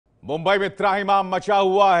मुंबई में त्राहिमाम मचा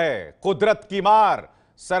हुआ है। कुदरत की मार,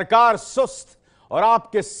 सरकार सुस्त और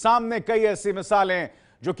आपके सामने कई ऐसी मिसालें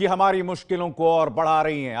जो कि हमारी मुश्किलों को और बढ़ा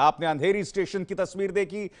रही हैं। आपने अंधेरी स्टेशन की तस्वीर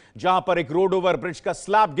देखी जहां पर एक रोड ओवर ब्रिज का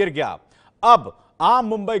स्लैब गिर गया। अब आम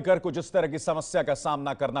मुंबईकर को जिस तरह की समस्या का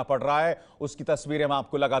सामना करना पड़ रहा है उसकी तस्वीरें हम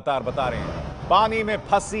आपको लगातार बता रहे हैं। पानी में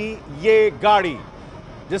फंसी ये गाड़ी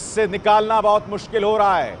जिससे निकालना बहुत मुश्किल हो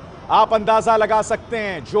रहा है। आप अंदाजा लगा सकते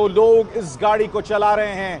हैं जो लोग इस गाड़ी को चला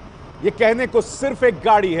रहे हैं, ये कहने को सिर्फ एक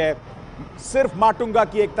गाड़ी है, सिर्फ माटुंगा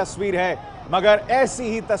की एक तस्वीर है, मगर ऐसी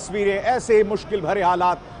ही तस्वीरें, ऐसे ही मुश्किल भरे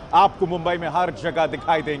हालात आपको मुंबई में हर जगह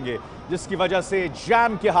दिखाई देंगे, जिसकी वजह से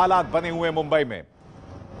जैम के हालात बने हुए हैं मुंबई में।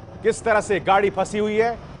 किस तरह से गाड़ी फंसी हुई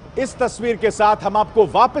है, इस तस्वीर के साथ हम आपको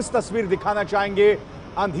वापस तस्वीर दिखाना चाहेंगे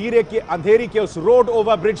अंधेरी के उस रोड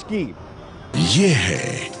ओवर ब्रिज की। ये है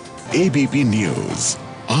एबीपी न्यूज,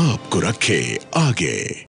 आपको रखे आगे।